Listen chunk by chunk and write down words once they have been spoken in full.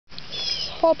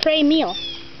whole prey meal.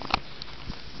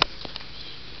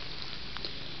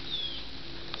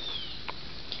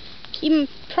 He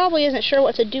probably isn't sure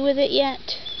what to do with it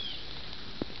yet.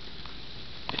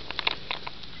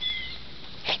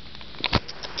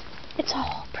 It's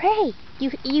all prey.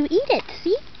 You eat it,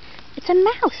 see? It's a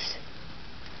mouse.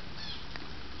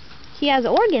 He has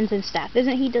organs and stuff.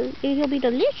 Isn't he? He'll be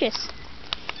delicious.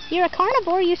 You're a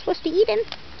carnivore. You're supposed to eat him.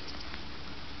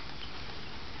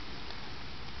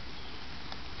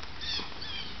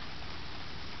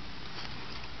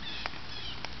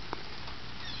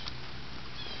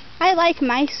 I like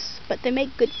mice, but they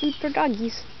make good food for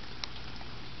doggies.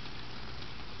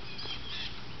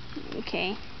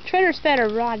 Okay. Traders fed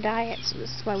a raw diet, so this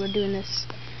is why we're doing this.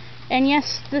 And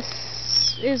yes,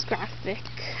 this is graphic.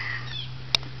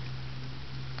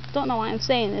 Don't know why I'm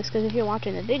saying this, because if you're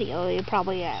watching the video, you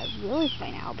probably really by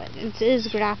now, but it is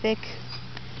graphic.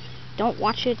 Don't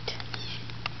watch it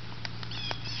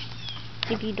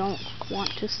if you don't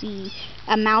want to see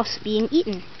a mouse being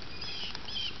eaten.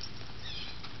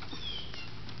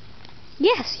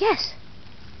 Yes, yes.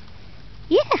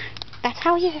 Yeah, that's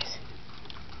how he is.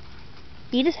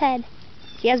 Eat his head.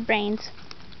 He has brains.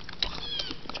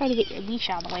 Try to get your leash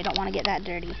out of the way. Don't want to get that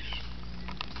dirty.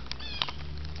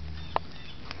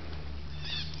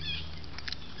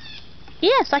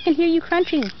 Yes, I can hear you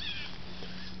crunching.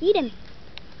 Eat him.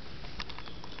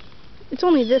 It's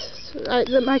only this.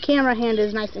 My camera hand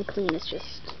is nice and clean. It's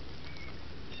just...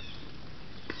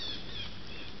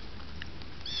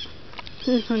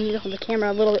 I need to hold the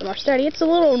camera a little bit more steady. It's a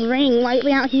little ring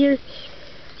lightly out here.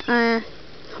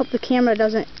 Hope the camera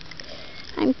doesn't...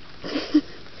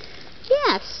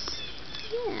 Yes.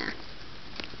 Yeah.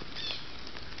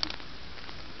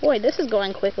 Boy, this is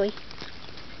going quickly.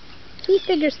 He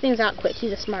figures things out quick.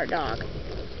 He's a smart dog.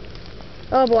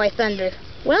 Oh boy, thunder.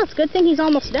 Well, it's a good thing he's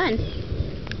almost done.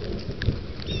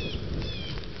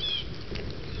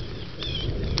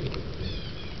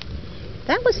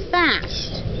 That was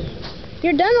fast.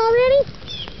 You're done already?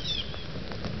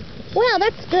 Well,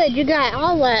 that's good. You got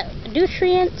all the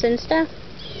nutrients and stuff.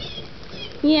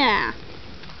 Yeah.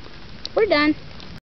 We're done.